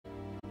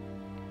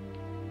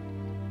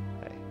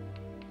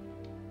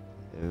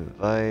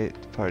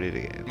Invite party to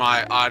game.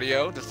 My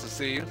audio, just to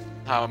see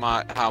how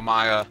my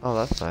oh,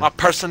 that's nice. my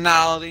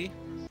personality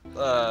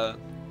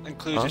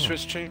includes your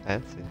Twitch stream.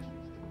 Fancy.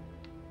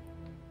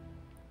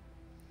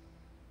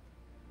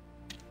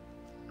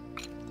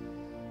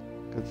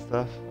 Good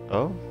stuff.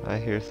 Oh, I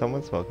hear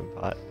someone smoking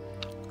pot.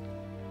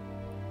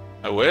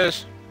 I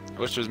wish. I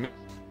wish it was me.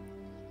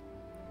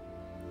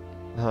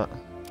 Huh.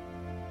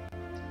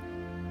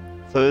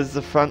 So is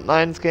the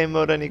Frontlines game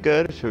mode any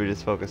good, or should we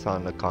just focus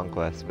on the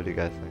Conquest? What do you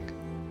guys think?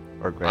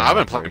 Or Grand I've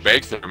been playing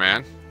Breakthrough,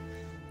 man.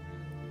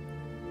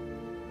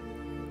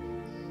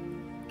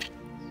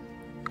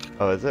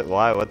 Oh, is it?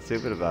 Why? What's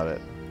stupid about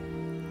it?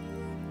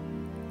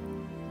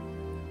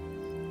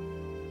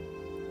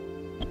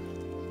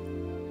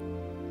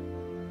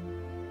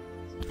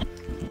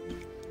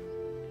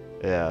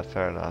 Yeah,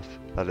 fair enough.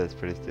 That is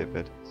pretty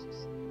stupid.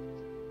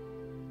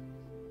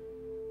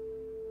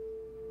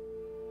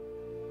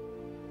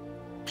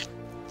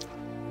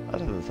 That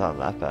doesn't sound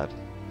that bad.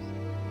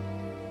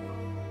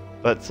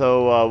 But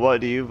so, what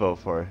do you vote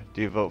for?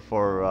 Do you vote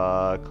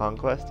for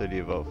Conquest, or do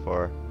you vote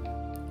for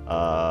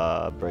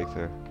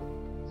Breakthrough?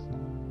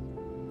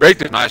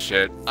 Breakthrough, nice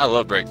shit. I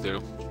love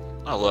Breakthrough.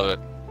 I love it.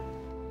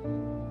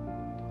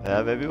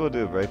 Yeah, maybe we'll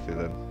do a Breakthrough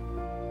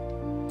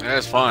then. Yeah,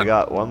 it's fun. We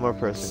got one more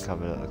person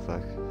coming, it looks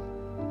like.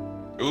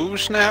 Ooh,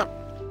 snap.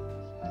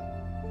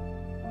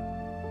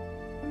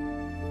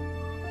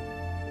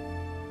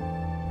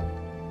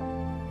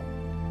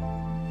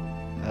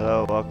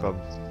 Hello, welcome.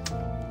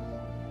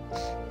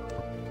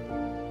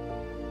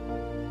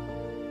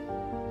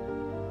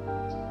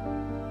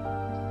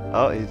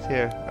 Oh, he's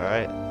here.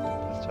 Alright.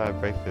 Let's try a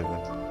Breakthrough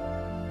then.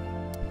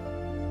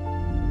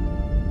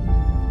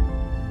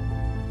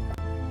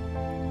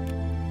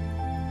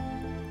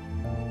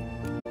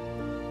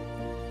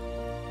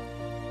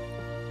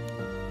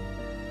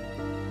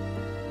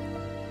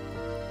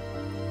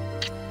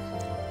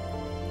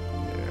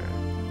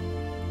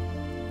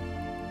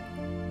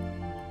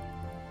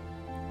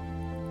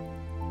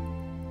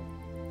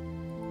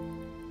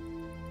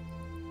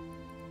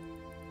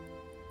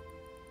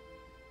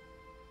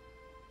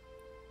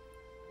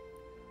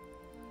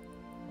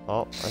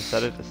 Oh, I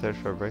set it to search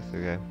for a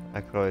Breakthrough game. I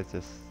could always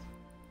just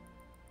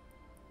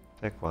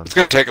pick one. It's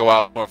gonna take a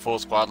while for a full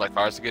squad like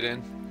ours to get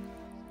in.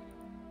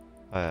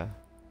 Oh yeah.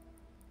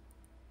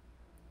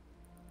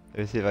 Let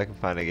me see if I can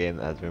find a game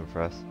that has room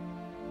for us.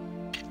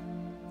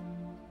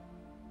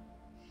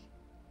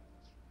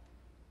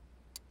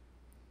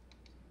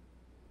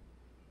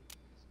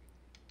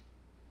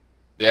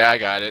 Yeah, I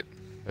got it.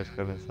 Which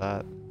one is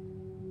that?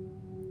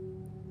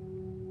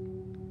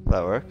 Does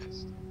that work?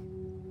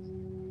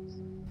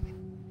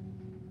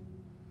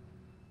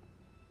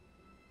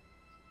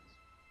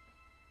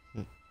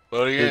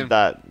 Loading in.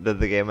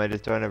 Did the game I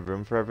just joined have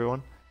room for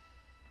everyone?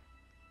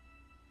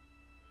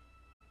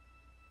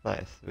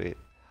 Nice, sweet.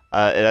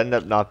 It ended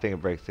up not being a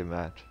Breakthrough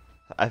match.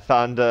 I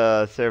found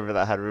a server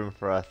that had room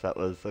for us that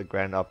was a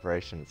Grand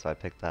Operation, so I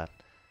picked that.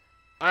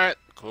 Alright,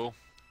 cool.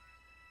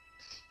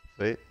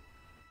 Sweet.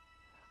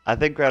 I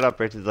think Grand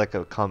Operation is like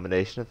a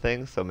combination of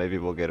things, so maybe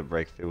we'll get a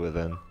Breakthrough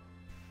within.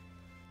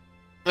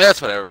 Yeah,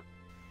 that's whatever.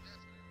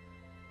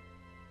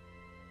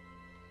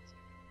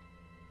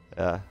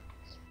 Yeah,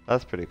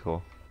 that's pretty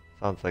cool.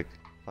 Sounds like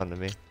fun to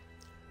me.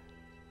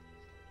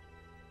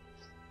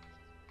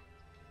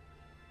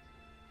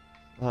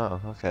 Oh,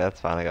 okay, that's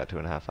fine. I got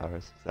 2.5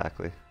 hours,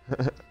 exactly.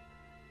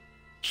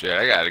 Shit,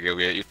 I gotta go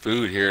get you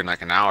food here in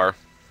like an hour.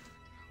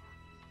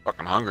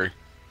 Fucking hungry.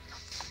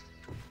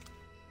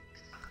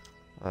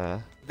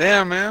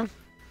 Damn, man.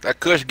 That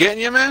kush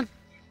getting you, man?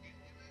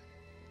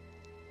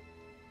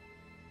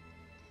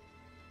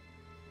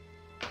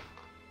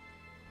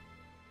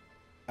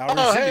 Our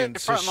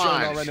resilience has shown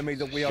our enemy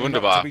that we are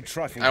not to be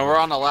trifled and we're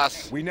on the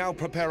last. We now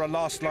prepare a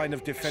last line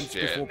of defense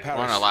before Paris.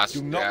 We're on the last.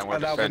 Do not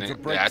allow them to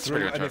break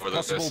through, and if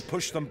possible,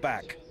 push them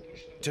back.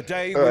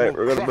 Today, we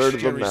will crush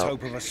Jerry's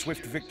hope of a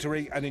swift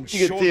victory and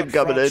ensure that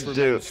France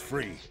remains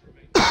free.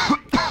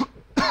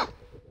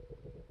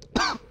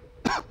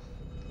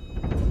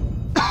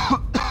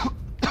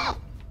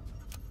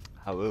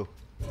 Hello.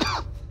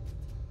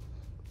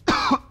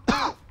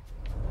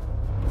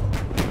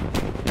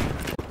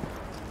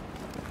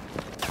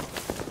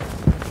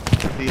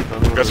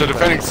 Guess they're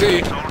defending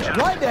C.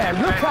 Right there,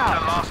 look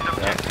out!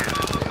 Yeah.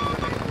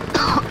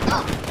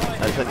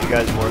 I sent you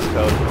guys Morse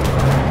code.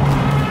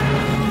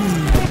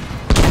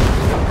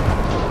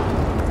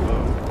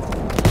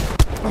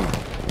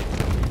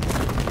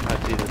 Oh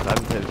Jesus, I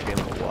haven't played this game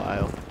in a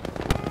while.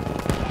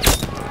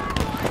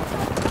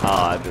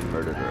 Oh, I've been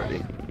murdered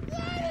already.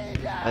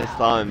 I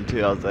saw him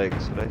too, I was like,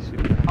 should I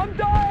shoot him? I'm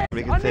dying!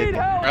 I need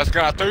help! That's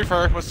got 3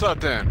 first. What's up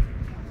then?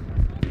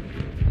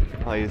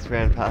 Oh, you just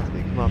ran past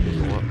me. Come on,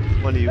 people.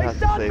 One of you has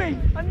to save me.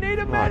 I need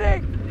a Come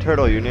medic! on.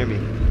 Turtle, you're near me.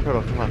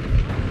 Turtle, come on.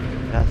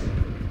 Yes.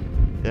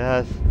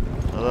 Yes.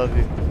 I love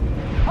you.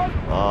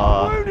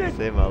 Oh, you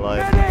saved my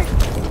life. Medic!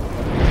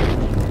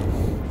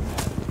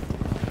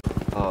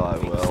 Oh, I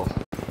will.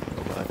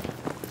 So much.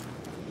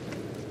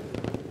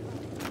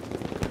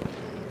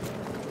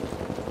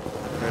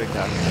 Try to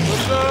fantastic.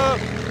 Push up!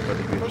 But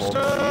to be Push hold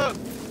up!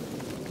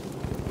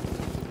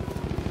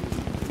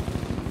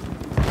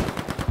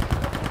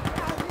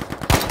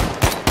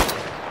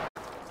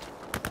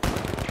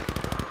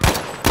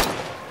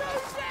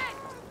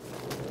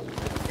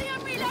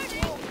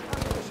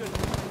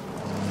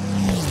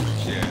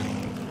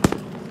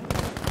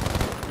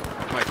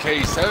 My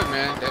K7,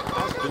 man, I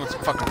was doing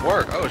some fucking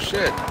work. Oh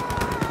shit.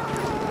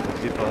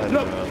 People had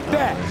Look,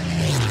 there.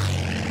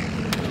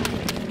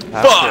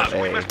 Fuck!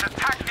 We must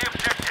attack the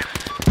objective.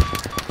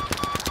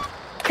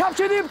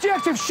 Capture the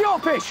objective,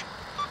 sharpish.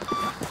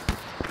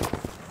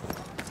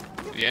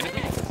 The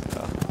enemy?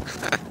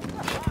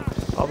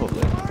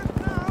 Probably.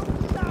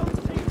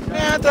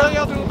 Man, I tell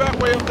y'all doing back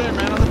way up there,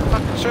 man. I'm in the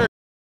fucking church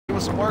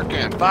doing some work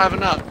in. 5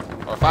 and up.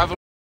 Or 5 and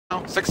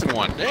now? 6 and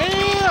 1.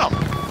 Damn!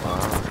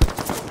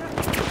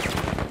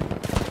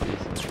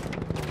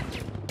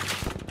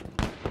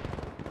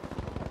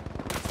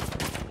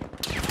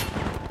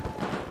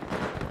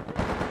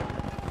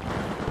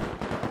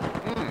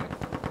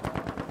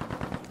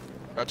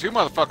 Got 2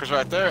 motherfuckers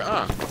right there,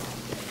 Get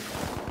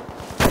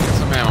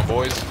some ammo,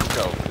 boys. Let's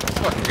go. Let's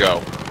fucking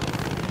go.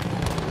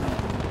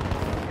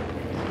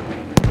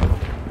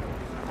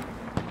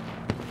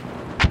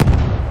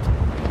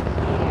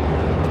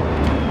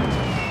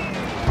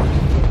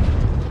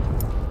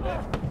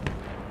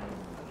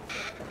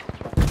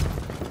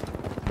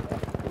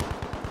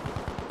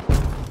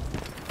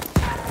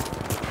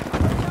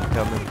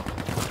 Coming.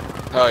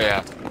 Oh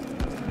yeah.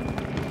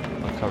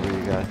 I'll cover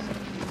you guys.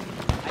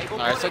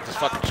 Alright, let's take this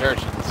fucking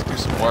church and let's do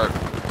some work.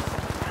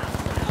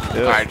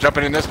 Yep. Alright,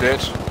 jumping in this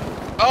bitch.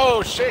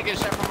 Oh shit, get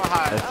shot from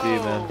behind. I see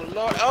you, man.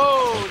 Lord.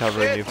 Oh, I'm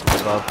covering shit. you from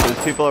above. There's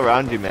people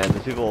around you, man.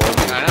 There's people over you.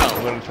 I know.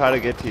 I'm gonna try to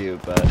get to you,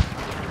 but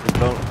just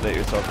don't let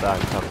yourself die.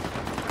 I'm coming.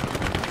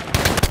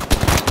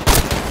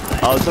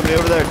 Oh, somebody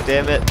over there.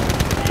 Damn it.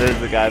 There's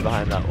the guy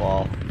behind that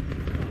wall.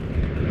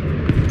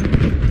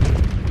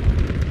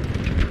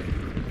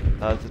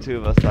 It's the 2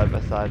 of us side by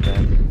side,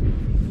 man.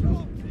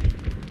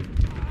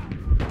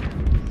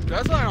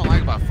 That's what I don't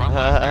like about front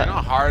lines. You know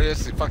how hard it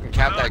is to fucking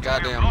cap that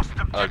goddamn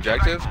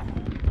objective?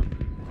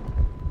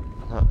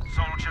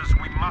 Soldiers,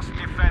 we must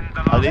defend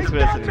the At least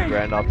when it's in a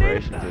grand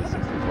operation, there's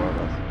 64 of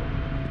us.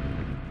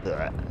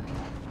 Alright.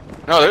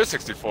 No, there's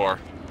 64.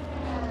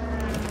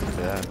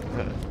 Yeah.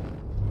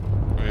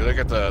 When you look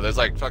at there's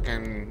like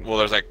fucking, well,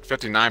 there's like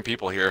 59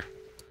 people here.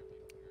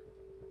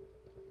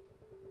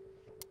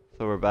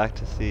 So we're back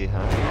to sea,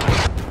 huh?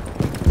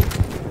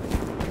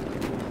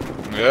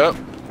 Yep.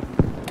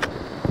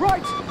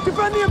 Right,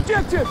 defend the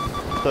objective.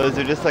 So is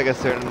there just like a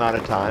certain amount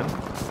of time?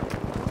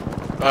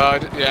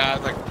 Yeah,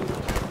 like,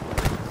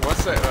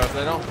 once they, if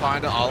they don't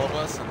find all of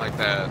us in like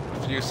that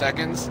few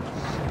seconds,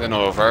 then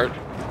it'll avert.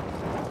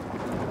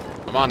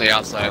 I'm on the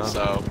outside,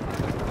 so,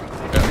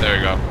 yeah, there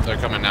you go. They're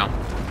coming now.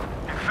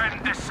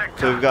 Defend this sector.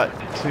 So we've got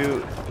 2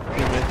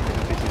 minutes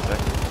and 52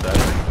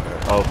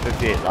 seconds. Oh,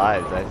 58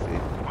 lives, I see.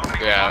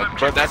 Yeah,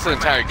 but that's the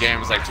entire game.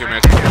 It's like 2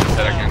 minutes and 50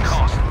 seconds.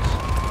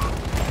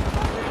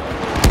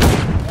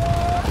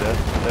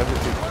 Never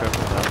keep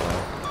tripping that way.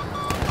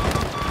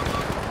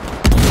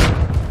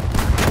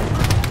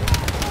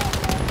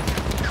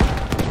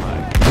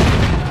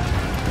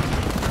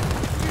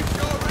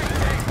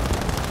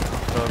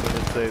 So I'm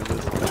gonna save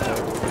this guy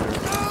over here.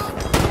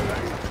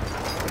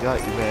 I got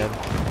you, man.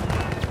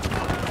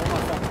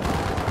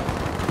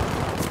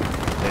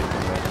 Thank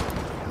you, man.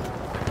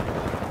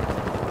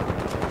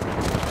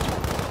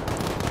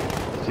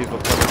 There's people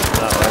coming from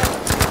that way.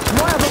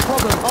 Might have a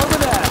problem over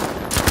there.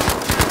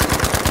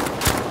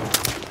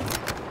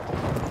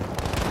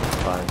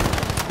 Fine.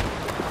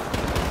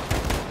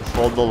 Just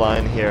hold the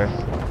line here.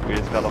 We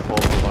just gotta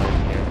hold the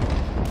line here.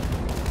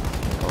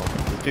 Oh,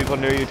 there's people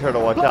near you,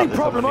 Turtle. Watch out. Bloody There's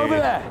problem someone over near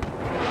you. there.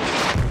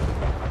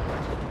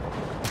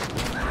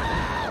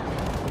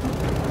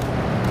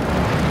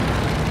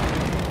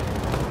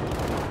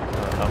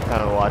 I'm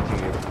kind of watching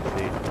you from the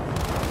seat.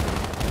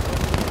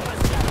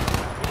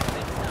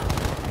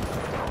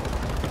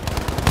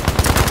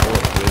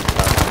 Bullet whiz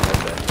past my head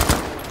there.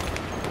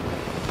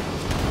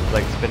 It's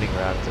like spinning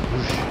around. It's a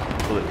whoosh,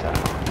 bullet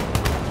time.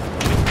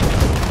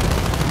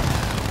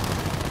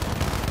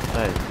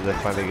 Nice. Did I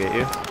finally get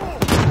you?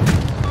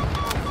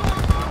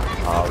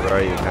 Oh, where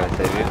are you? Can I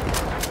save you?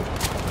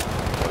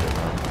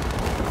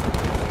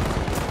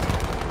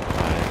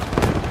 Alright.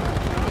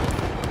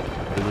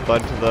 There's a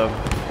bunch of them.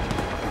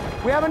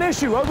 We have an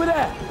issue over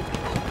there.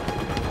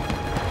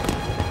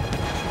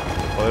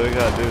 All we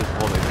gotta do is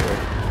hold it here.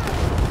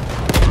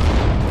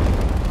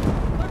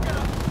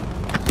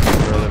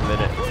 For another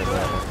minute and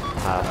then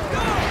half.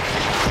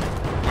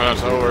 Oh,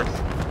 it's over.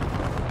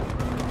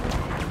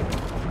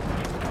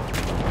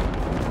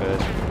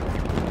 Good.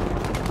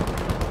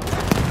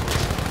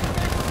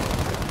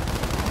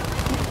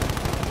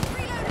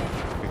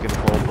 We can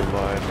hold the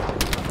line.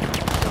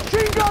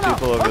 Machine gunner.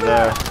 People over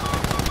there.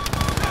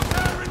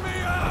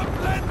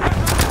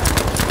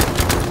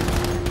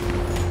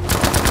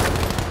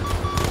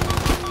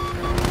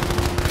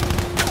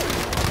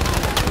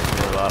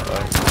 That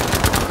way.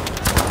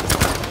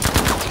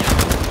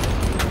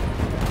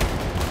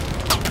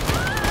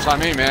 That's on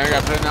me, man. I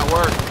gotta put in that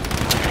work.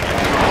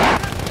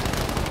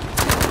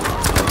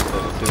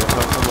 Doing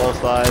come from both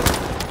sides.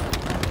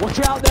 Watch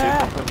out there!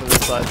 Come from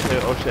this side too.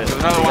 Oh shit. There's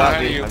another You one got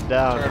ahead of me. you. I'm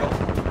down. Turtle.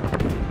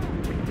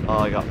 Oh,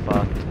 I got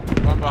fucked.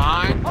 One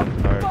behind. I'm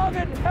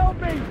bugging!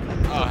 Help me!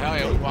 Oh, hell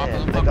yeah. We walked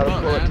Man, the I fuck gotta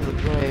up, pull it man. to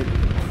the plane.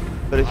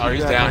 But if Oh, you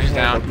he's grab down, my he's hand,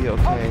 down. I'll be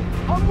okay.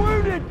 I'm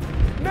wounded!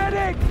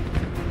 Medic!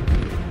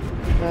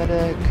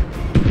 Medic.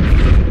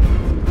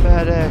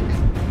 Medic.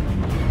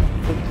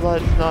 The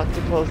blood's not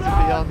supposed to be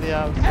on the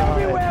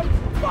outside. Everywhere!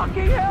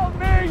 Fucking help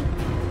me!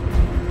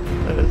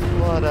 There's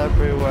blood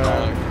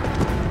everywhere.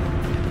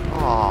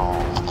 Oh.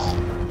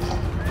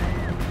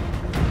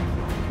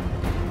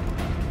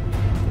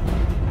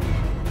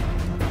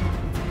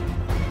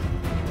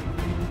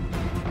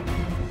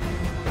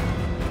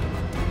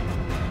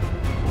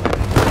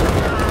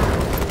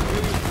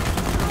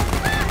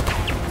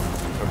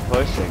 We're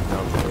pushing, no.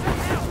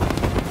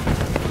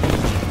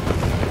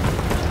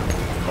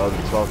 Oh,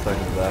 there's 12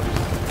 seconds left.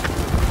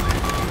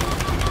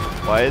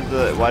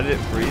 Why did it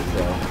freeze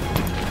though?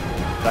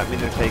 Does that mean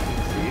they're taking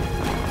C?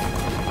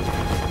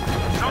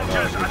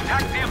 Soldiers,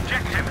 attack the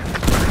objective!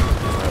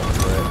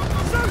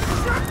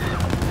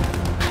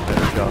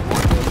 Let's go.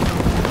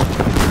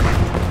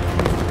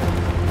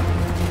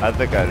 I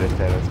think I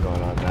understand what's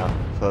going on now.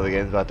 So the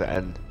game's about to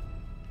end.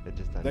 It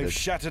just ended. They've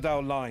shattered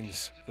our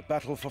lines. The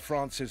battle for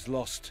France is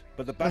lost,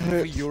 but the battle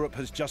for Europe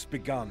has just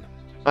begun.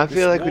 I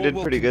feel like we did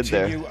pretty good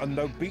there. And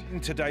though beaten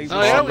today,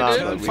 Oh yeah, we not,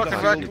 did. but We we fucking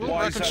got wrecked, it. we wrecked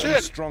wiser shit.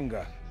 and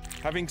stronger.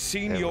 Having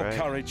seen Yeah, your right.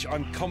 courage,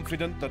 I'm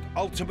confident that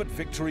ultimate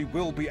victory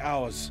will be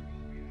ours.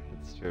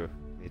 It's true.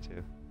 Me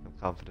too. I'm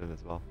confident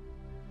as well.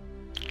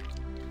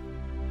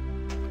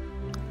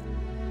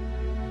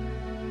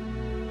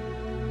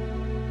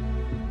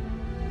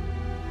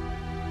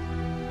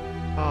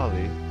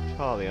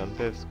 Charlie on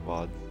 5th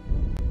squads.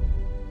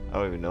 I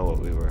don't even know what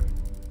we were.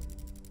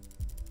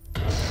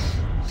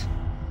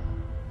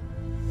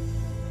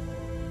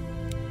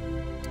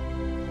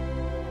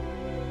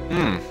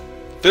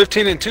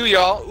 15 and 2,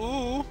 y'all.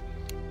 Ooh.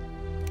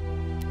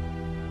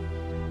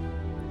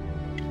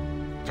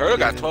 Turtle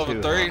got 12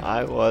 and 3.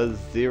 I was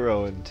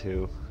 0 and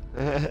 2.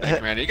 Hey,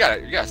 man, you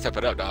gotta step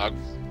it up, dog.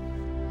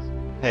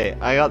 Hey,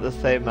 I got the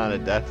same amount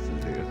of deaths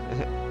as you.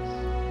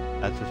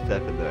 That's a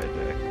step in the right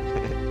direction.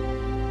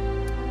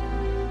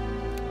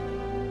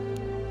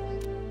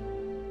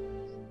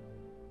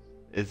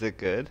 Is it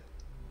good?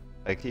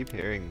 I keep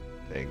hearing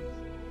things.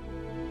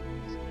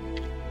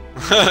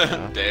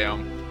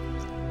 Damn.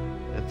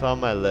 It's on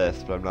my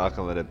list, but I'm not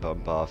gonna let it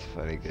bump off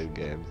any good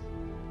games.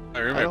 My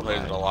roommate don't plays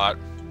mind. it a lot.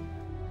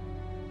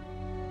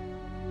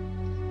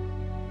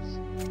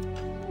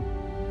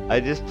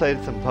 I just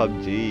played some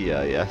PUBG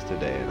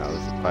yesterday, and I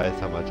was surprised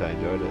how much I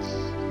enjoyed it.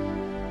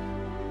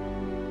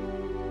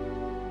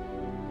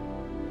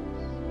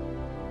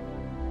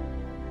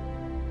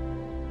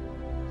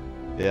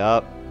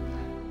 Yep.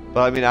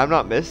 But I mean, I'm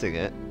not missing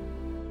it.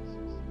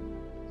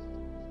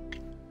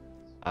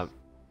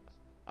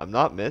 I'm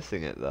not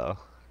missing it though.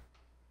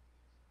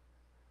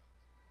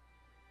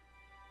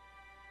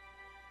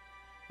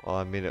 Well,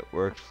 I mean, it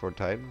worked for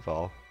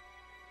Titanfall.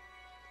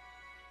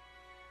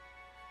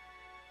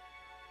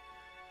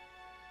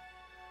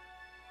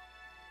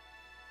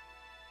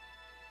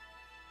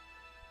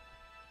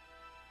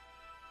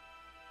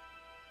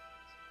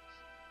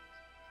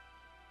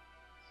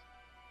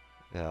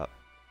 Yeah.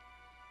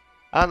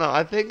 I don't know,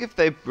 I think if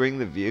they bring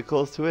the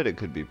vehicles to it, it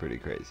could be pretty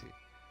crazy.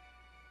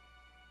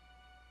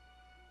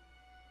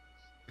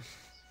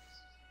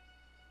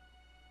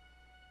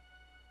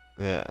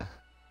 Yeah.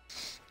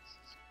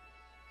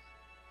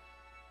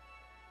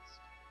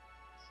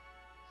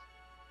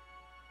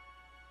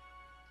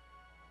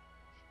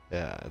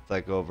 Yeah, it's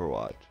like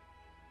Overwatch.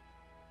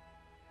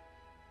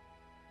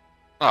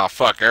 Oh,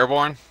 fuck,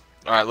 airborne.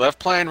 Alright, left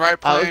plane, right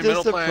I was plane,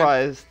 middle just plane.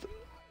 surprised.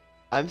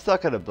 I'm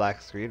stuck on a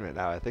black screen right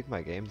now. I think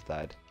my game's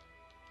died.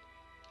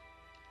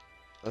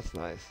 That's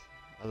nice.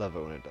 I love it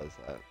when it does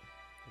that.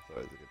 It's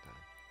always a good time.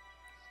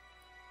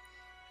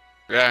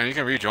 Yeah, and you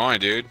can rejoin,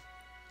 dude.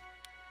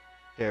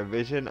 Here,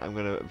 Vision, I'm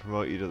gonna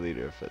promote you to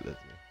leader if it lets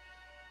me.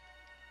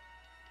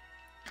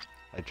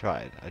 I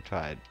tried, but it's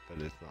not letting me. I'm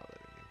just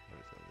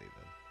gonna leave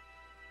them.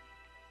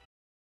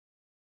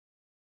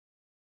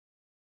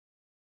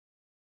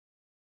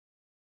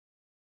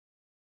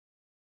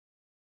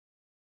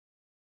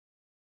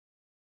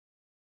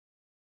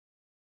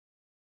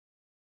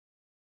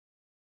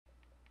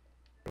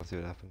 We'll see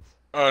what happens.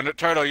 Oh, no,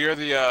 Turtle, you're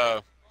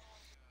the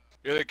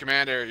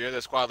commander, you're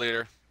the squad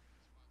leader.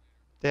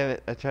 Damn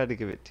it, I tried to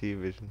give it to you,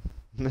 Vision.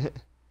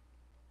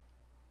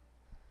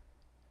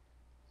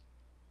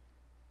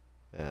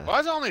 Yeah. Why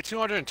is it only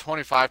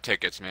 225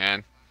 tickets,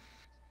 man?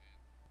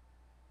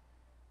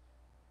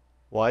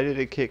 Why did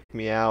it kick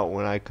me out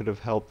when I could have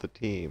helped the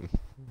team?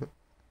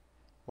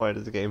 Why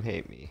does the game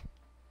hate me?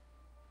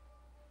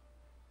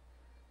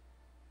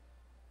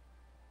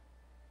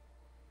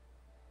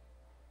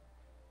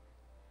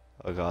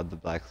 Oh god, the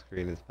black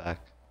screen is back.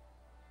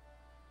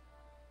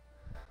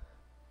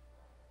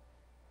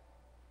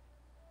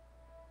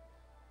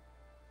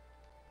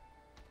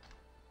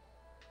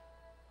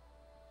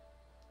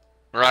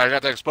 Right, I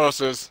got the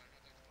explosives.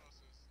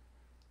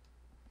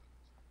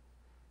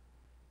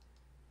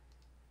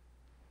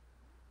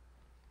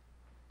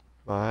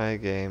 My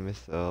game is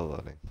still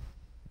loading.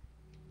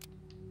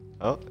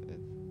 Oh, it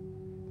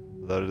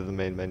loaded the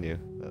main menu.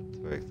 That's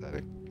very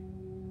exciting.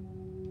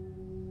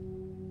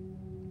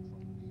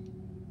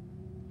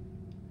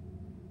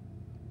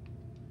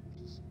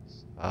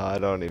 I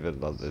don't even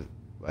love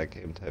that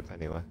game type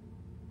anyway.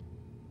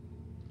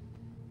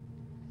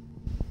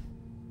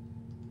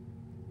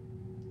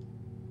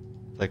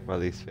 It's like my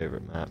least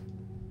favorite map.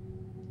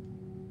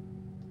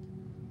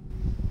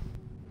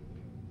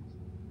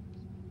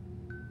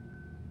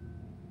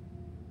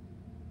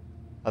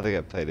 I think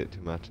I played it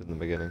too much in the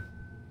beginning.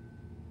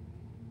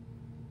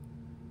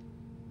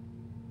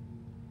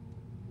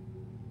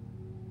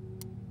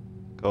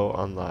 Go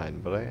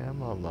online, but I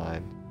am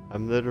online.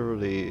 I'm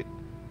literally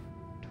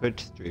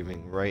Twitch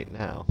streaming right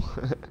now.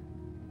 You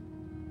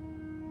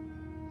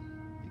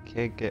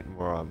can't get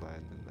more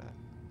online than that.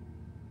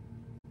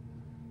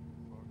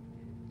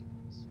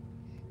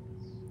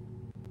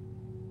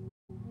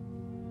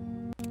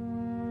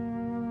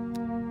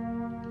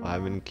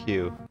 I'm in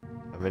queue.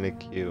 I'm in a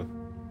queue.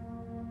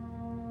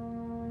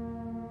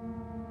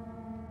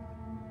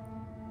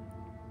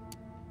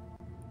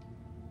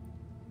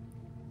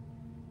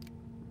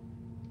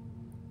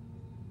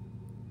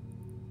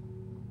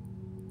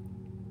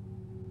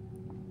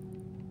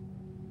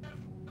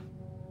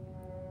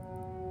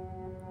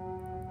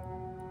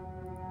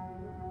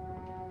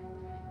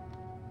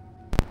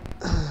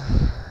 Oh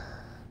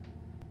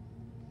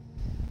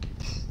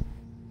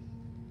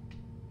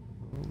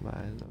my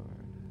lord.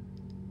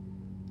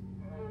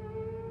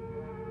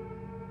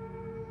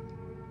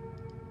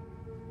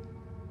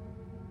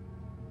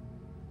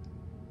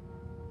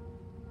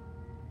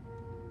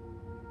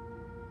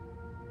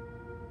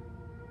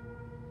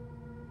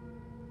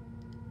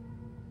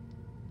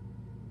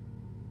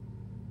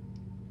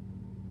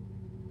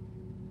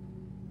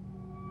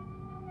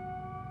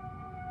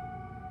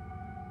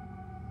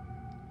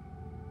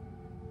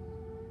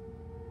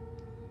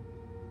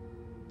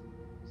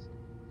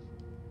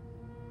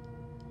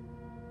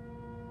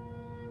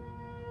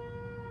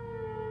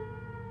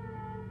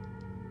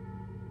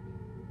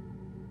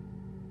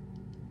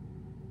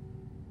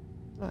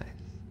 Nice.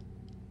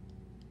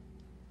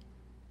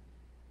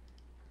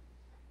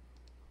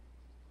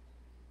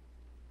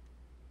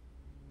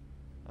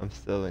 I'm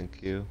still in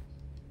queue.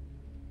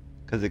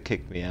 Cause it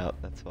kicked me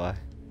out, that's why.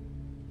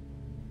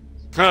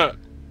 Well,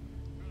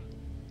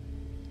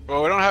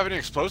 we don't have any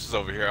explosives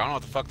over here. I don't know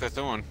what the fuck they're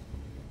doing.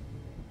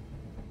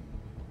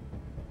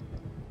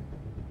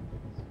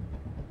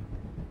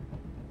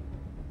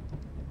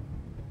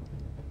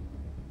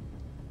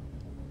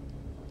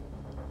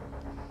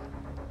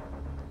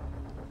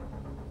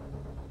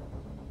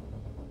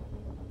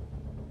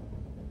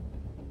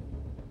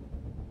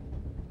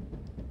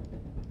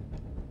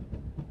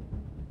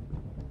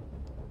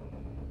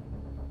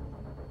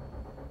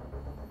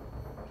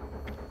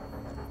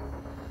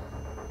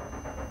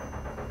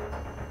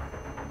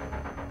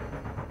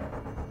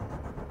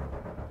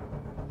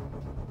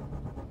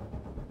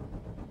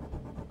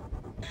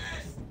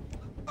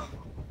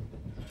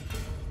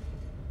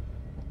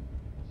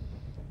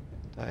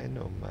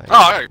 Dynamite.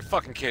 Oh, you're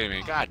fucking kidding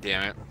me. God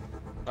damn it.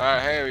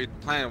 Alright, hey, we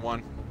planted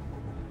one.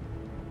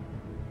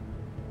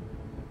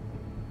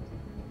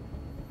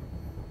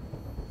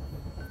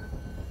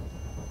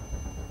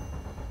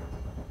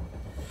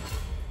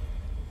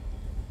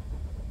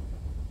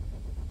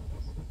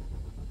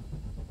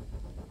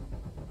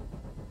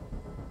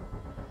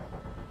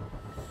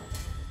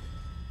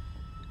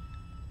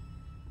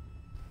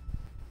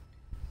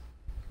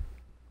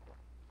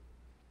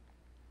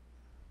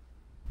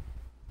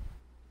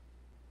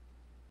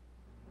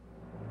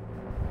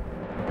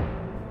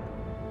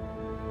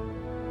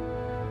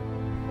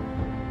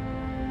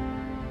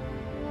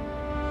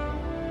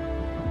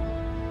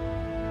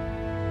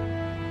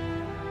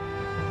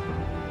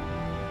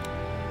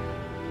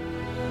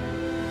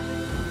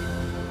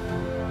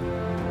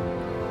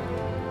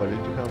 What did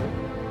you call me?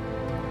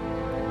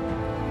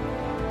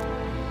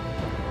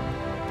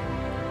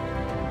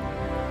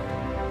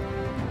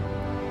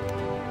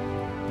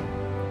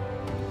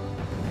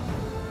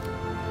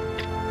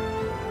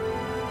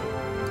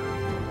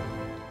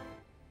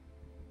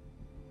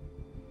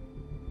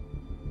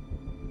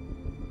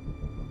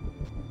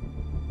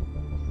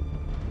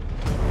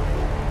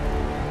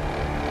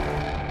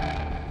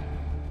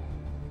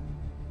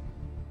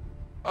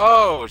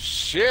 Oh,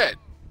 shit.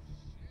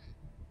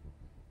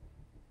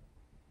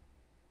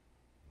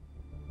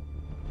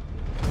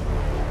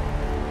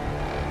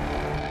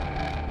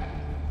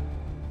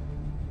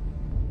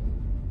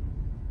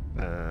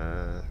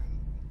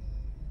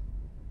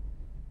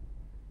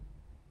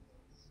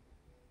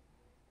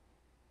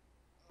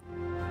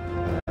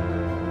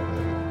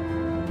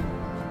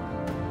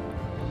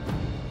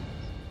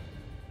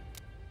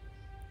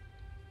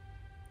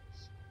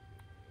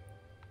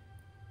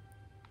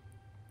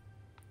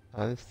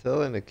 I'm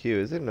still in a queue.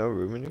 Is there no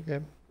room in your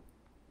game?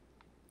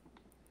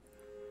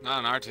 Not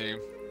on our team.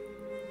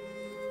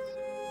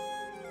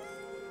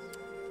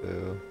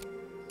 Boo.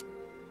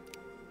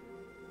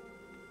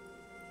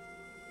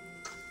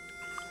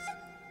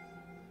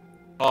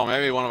 Oh,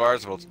 maybe one of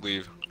ours will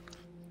leave.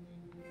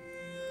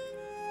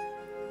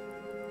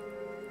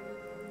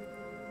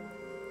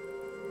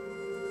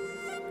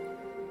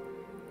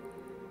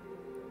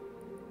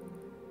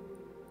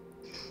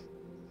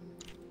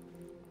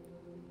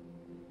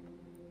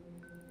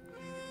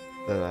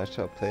 Then I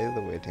shall play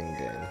the waiting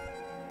game.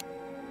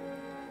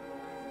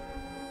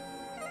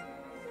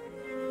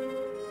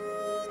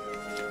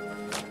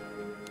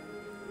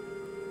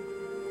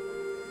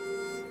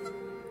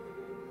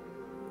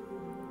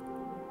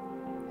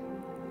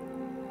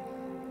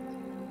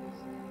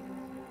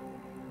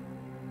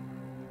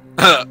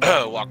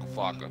 Waka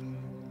Flocka.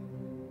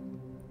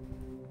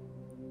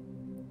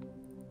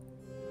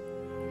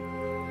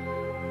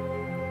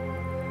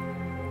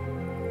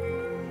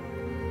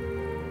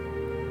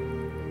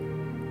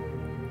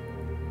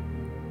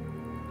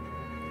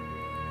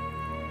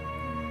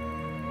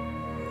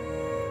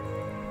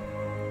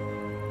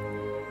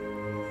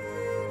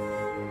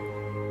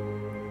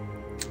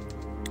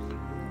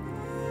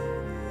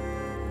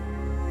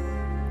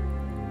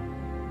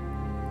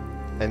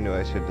 I knew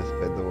I should just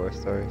played the war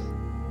stories.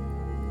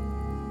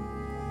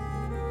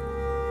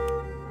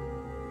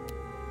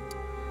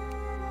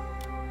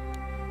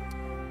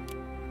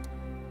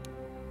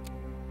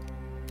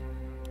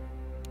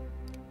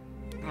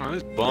 Oh,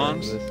 these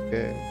bombs. This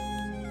game.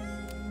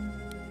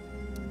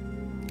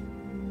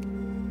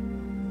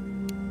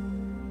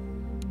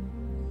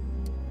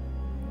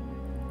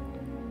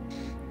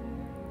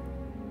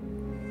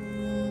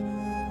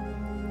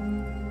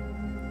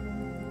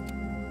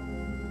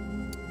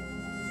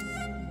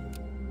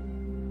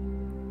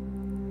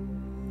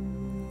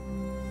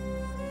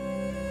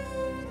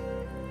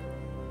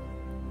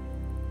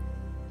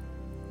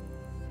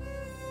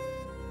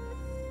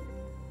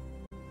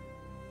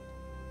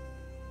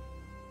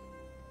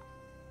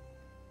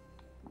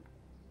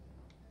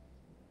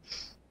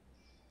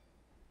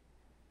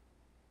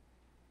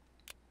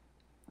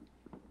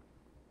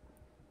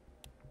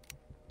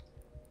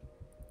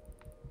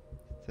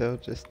 Still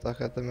just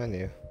stuck at the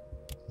menu.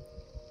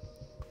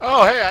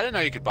 Oh, hey, I didn't know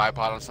you could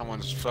bipod on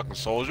someone's fucking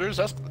shoulders.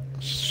 That's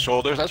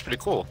pretty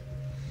cool.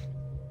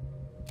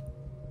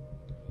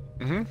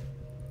 Mm-hmm.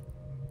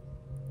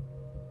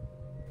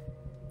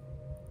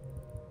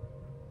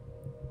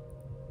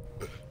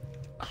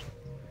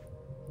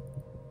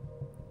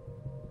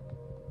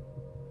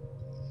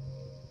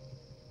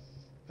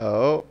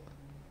 Oh.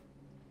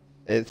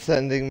 It's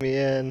sending me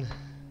in.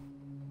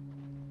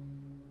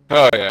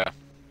 Oh, yeah.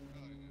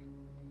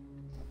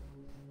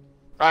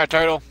 Alright,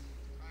 turtle.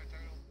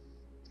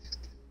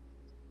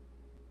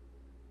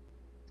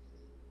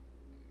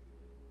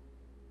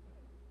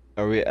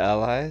 Are we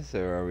allies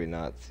or are we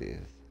Nazis?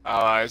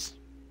 Allies.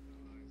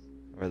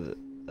 Or the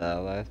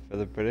allies? For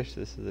the British,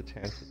 this is a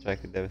chance to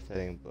strike a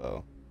devastating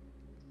blow.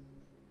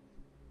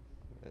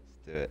 Let's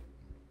do it.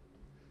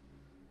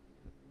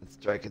 Let's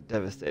strike a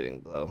devastating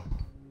blow.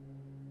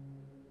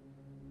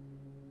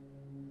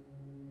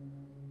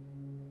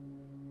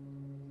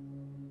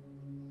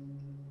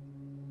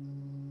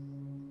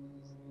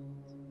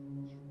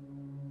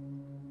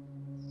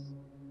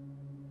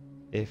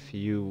 If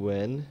you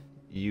win,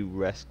 you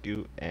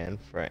rescue Anne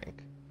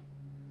Frank.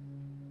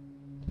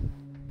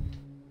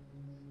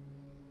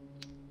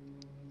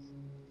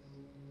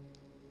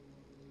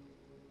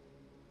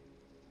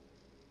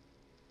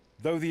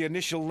 Though the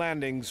initial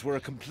landings were a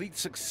complete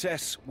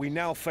success, we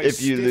now face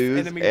If you stiff lose,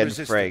 enemy Anne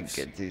resistance. Frank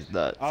gets these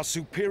nuts. Our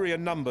superior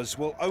numbers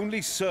will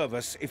only serve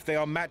us if they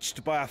are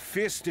matched by a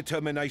fierce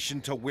determination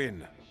to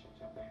win.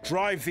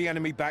 Drive the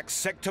enemy back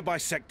sector by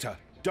sector.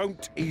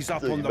 Don't ease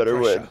up So on you the better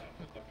pressure. win.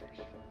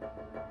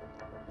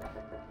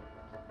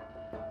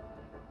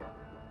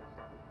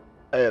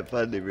 I have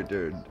finally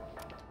returned.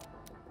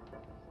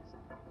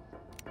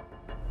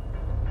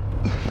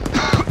 You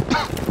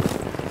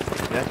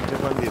have to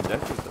jump on the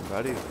objectives, I'm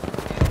proud of you.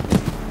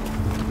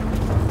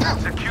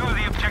 Secure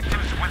the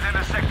objectives within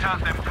a sector,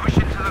 then push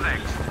into the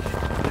next.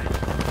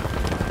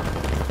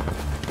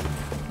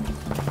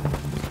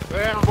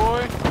 Damn,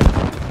 boy.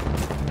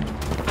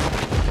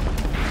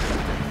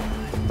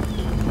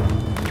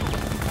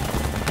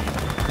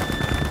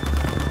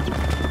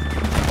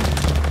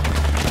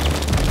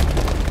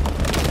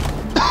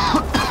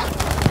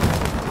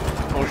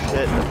 Oh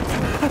shit.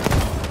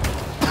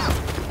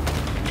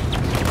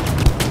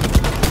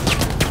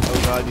 Oh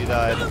god, you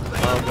died.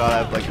 Oh god, I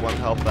have like 1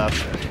 health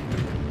left.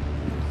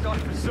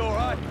 It's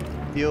alright.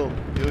 Heal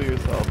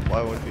yourself.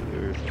 Why won't you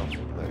heal yourself?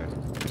 There.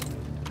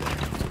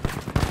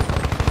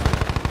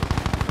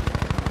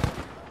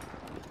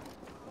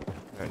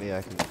 Apparently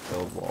I can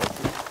build walls.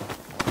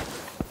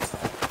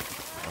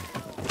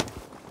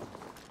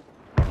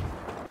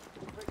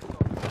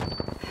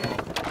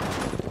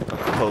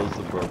 Close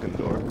the broken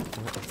door.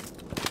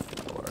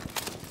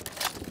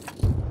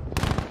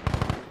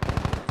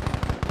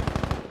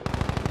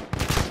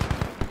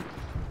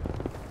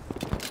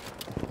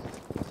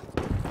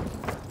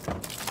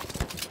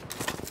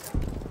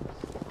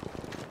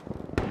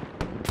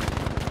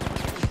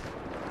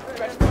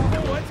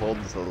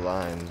 holds the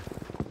line.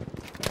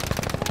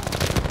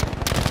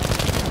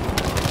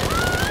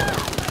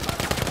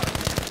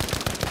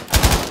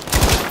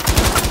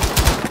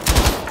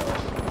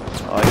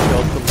 Oh, I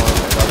killed someone.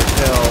 I got a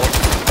kill.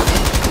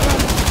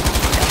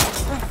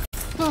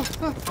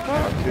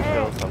 Got 2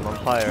 kills. I'm on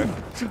fire.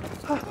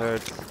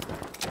 Hurts.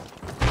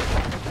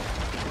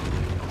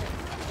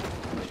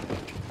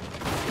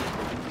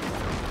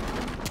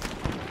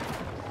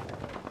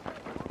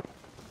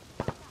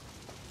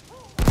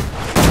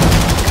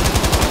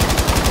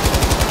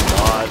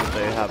 God,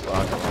 they have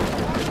rockets.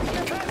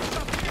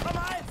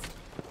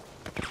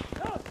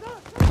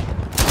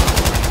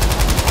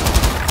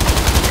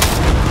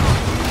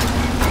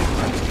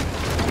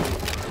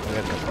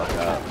 Get the fuck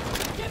out.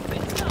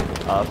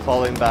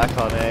 Falling back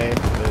on A.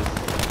 There's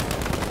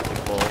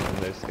people and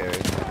they're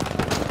scary.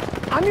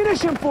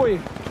 Ammunition for you!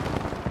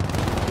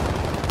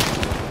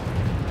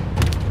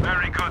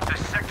 Very good.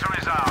 This sector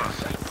is ours.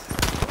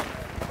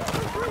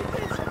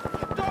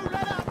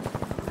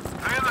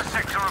 Clear the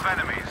sector of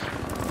enemies.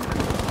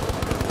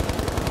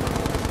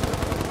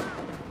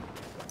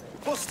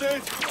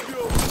 Hostage!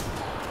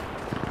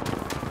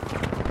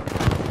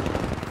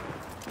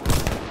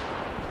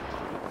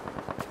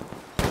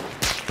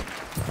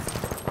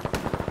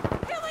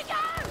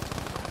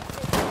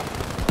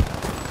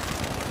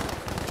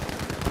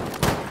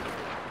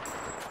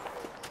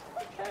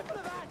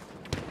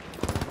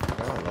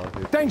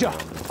 Danger!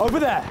 Over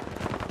there!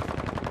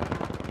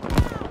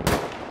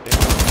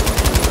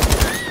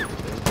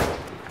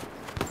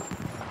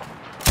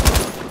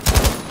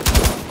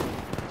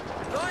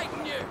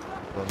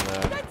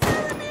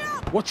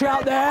 Watch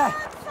out there!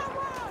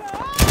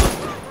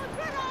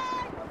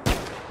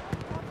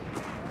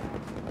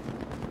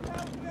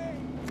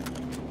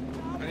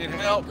 I need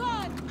help.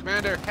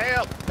 Commander,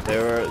 help! They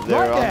were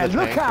Right on the there,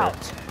 look tanker.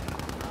 out!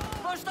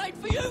 First aid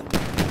for you!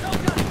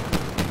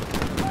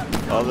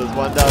 Oh, there's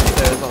one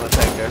downstairs on the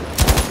tanker.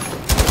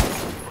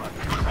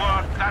 Good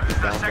work. That's the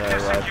Down sector there,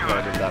 right secured.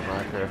 side of that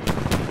marker.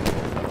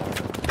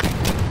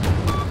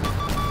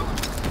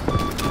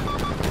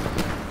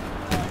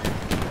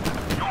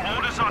 Your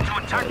orders are to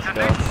attack Let's the go.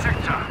 next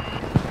sector.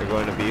 You're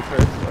going to B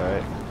first?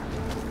 Alright.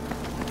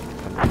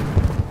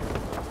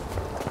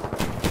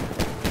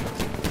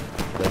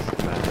 Yes,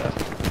 Commander.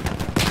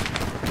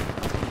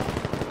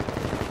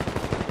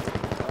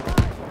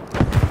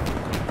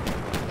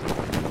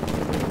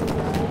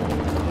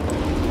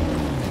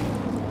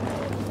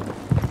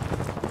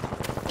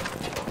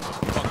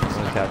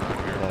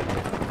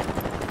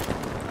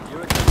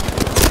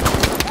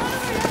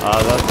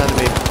 That's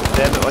enemy.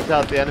 Damn it, watch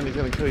out, the enemy's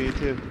gonna kill you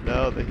too.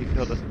 No, that he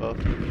killed us both.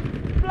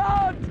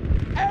 Blood!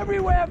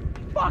 Everywhere!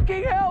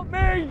 Fucking help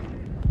me!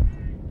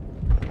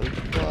 There's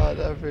blood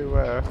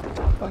everywhere.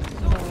 Fucking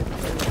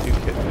hell. You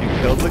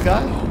killed the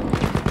guy?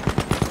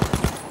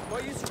 Why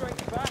are you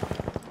striking back?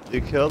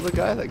 You killed the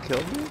guy that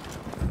killed me?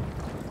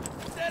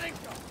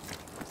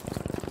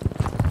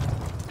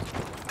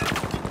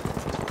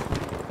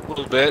 A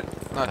little bit,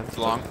 not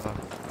long.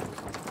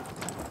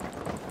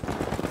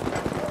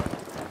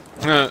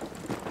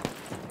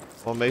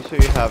 Well, make sure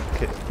you have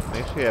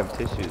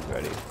tissues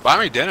ready. Buy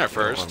me dinner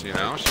first, you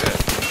know? Shit.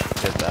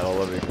 Get that all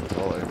over your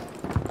controller.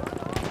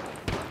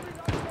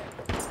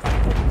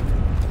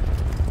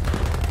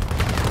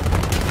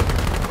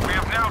 We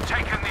have now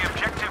taken the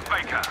objective,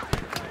 Baker.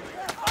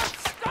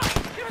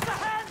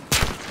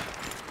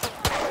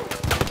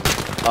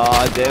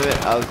 Aw, damn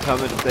it, I was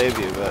coming to save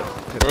you, but...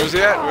 Where's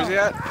he at? Where's he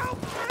at?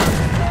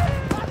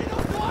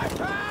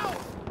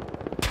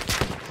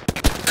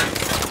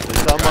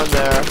 There's someone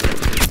there.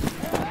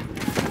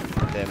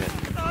 Damn it.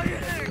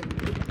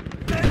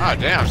 Ah,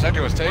 damn,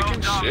 sector was taken? Well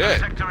done. The Shit.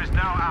 sector is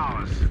now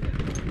ours.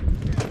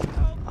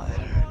 Oh, that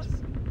hurts.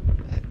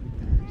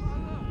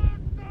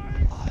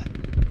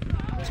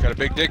 He's got a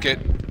big ticket.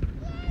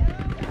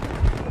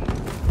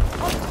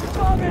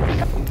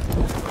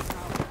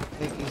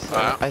 Thank you,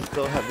 sir. I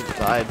still haven't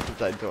died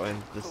since I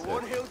joined the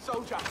One suit. hill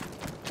soldier.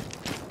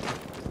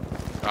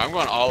 I'm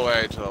going all the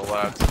way to the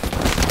left.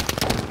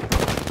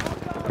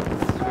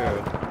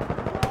 True.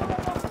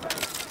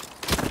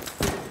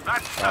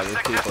 That's the there's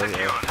sector people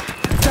here. secured.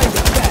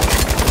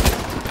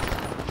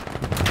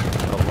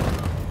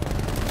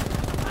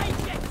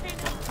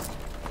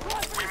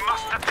 We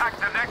must attack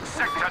the next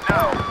sector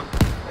now.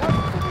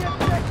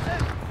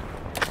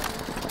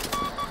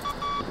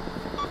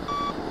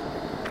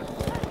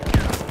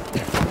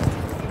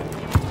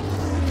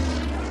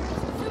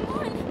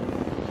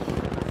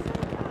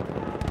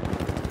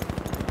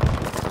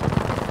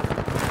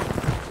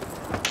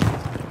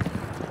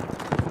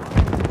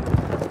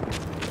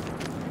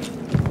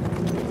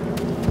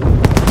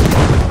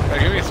 Hey,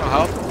 give me some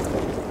help.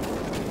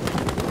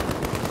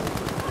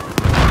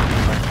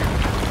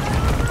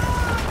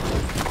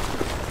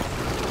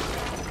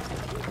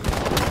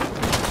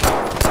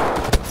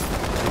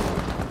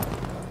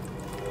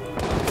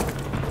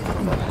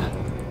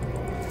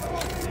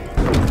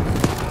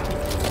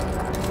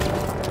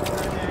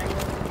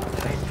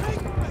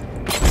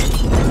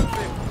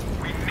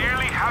 We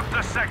nearly have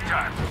the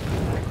sector.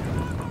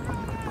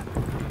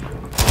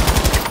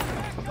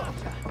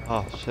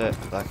 Oh shit,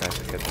 that guy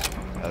can get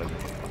out of me.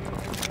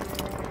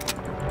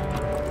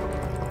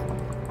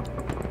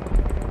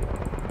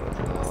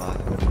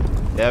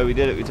 Yeah, we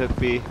did it. We took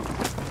B.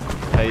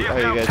 How you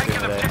guys doing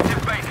today?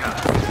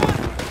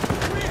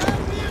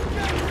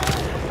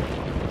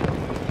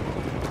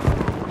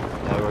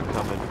 Yeah, we're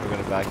coming. We're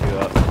gonna back you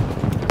up.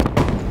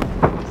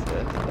 What's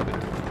this?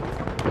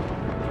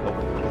 Oh.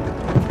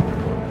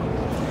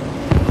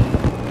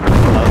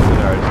 That was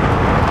good arts.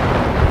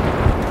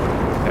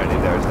 Apparently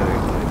there's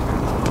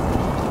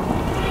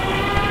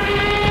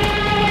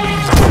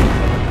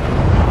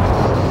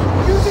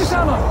Use this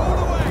ammo!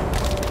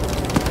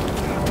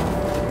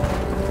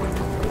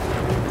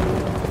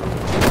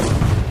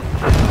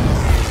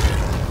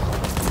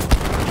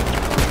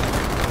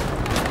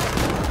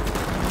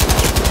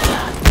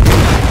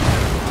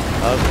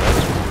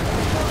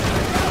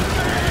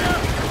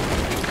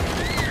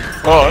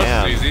 Oh,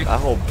 damn, that's easy. that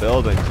whole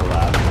building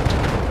collapsed.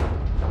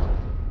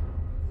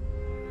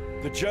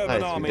 The German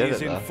Nice, we army did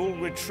is it, in though. full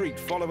retreat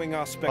following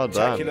our Well done.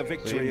 spectacular We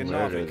victory in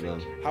murdered Narvik.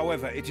 them.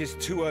 However, it is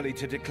too early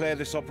to declare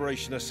this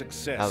operation a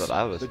success. Now that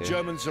I was The here.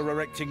 Germans are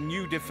erecting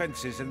new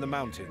defenses in the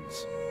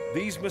mountains.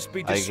 These must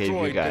be I gave you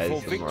destroyed guys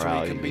before the victory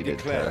morale you can be needed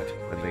declared. to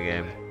win the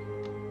game.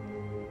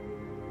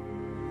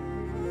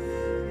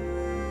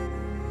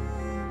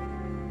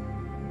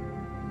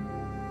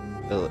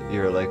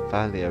 You're like,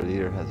 finally our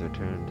leader has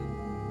returned.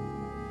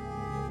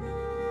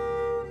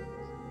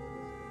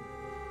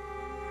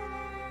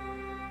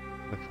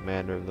 The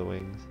commander of the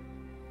wings.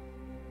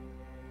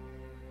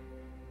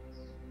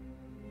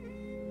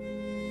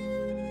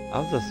 I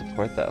was a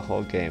support that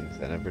whole game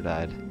because I never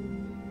died.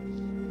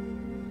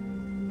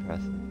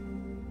 Impressive.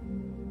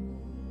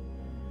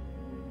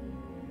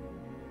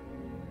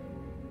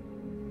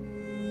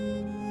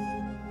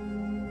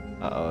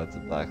 Uh-oh, it's a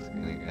black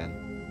screen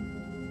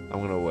again. I'm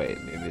gonna wait,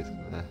 maybe it's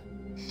gonna...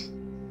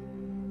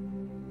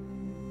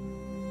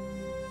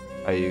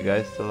 Are you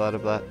guys still at a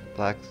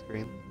black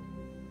screen?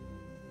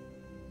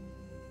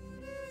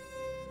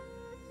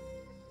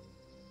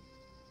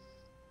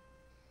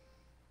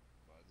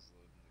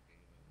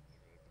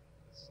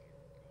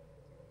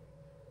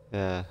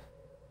 Yeah,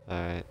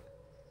 alright.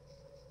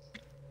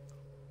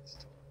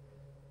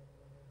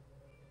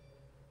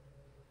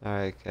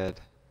 Alright, good.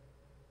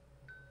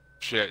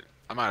 Shit,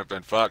 I might have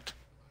been fucked.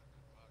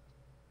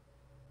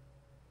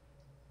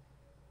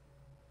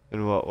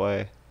 In what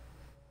way?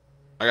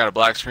 I got a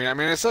black screen. I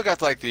mean, I still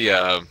got like the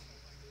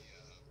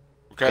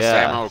request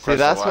ammo, Yeah, request see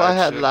that's what I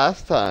had shit.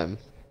 last time.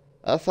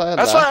 That's what I had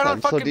That's why I last don't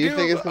time. So fucking do you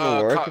think it's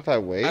gonna work if I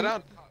wait?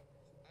 I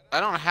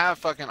don't have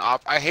fucking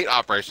I hate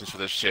operations for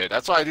this shit.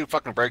 That's why I do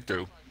fucking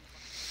breakthrough.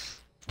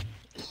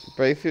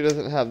 Breakthrough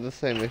doesn't have the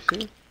same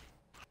issue?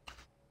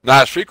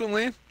 Not as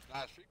frequently.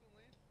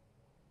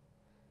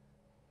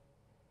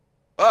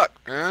 Fuck,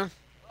 man.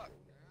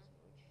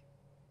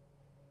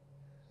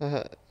 Is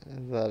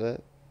that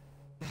it?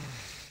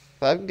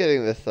 So I'm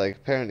getting this like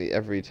apparently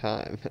every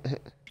time.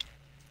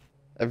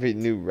 Every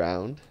new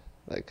round.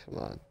 Like, come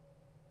on.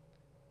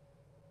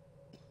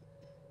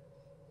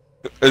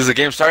 Is the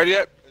game started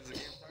yet?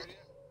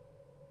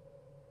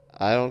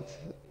 I don't...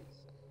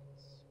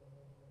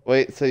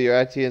 Wait, so you're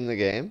actually in the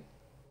game?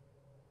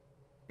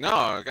 No,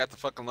 I got the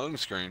fucking loading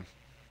screen.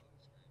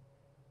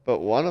 But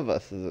one of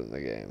us is in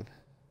the game.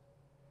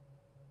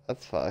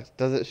 That's fucked.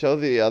 Does it show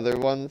the other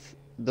ones?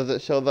 Does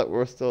it show that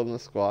we're still in the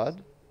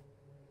squad?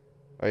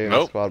 Or are you in a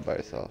Nope. squad by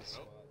yourself?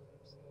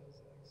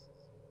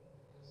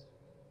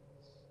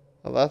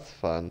 Well, that's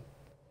fun.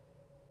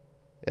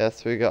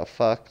 Yes, we got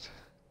fucked.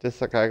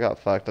 Just like I got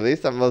fucked. At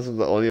least I wasn't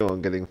the only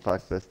one getting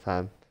fucked this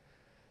time.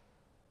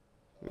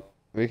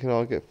 We can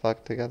all get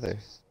fucked together.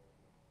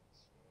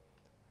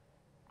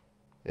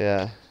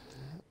 Yeah,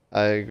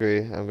 I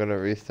agree. I'm gonna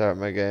restart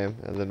my game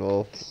and then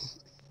we'll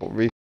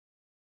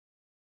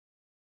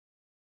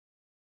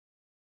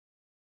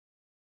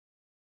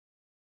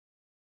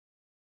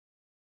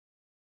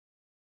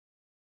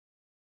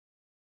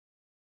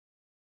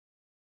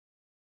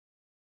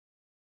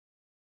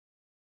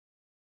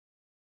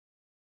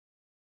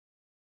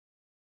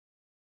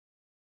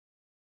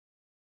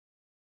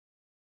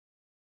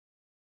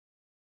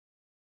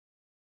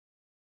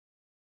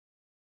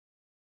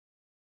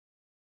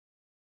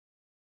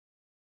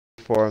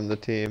reform the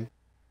team.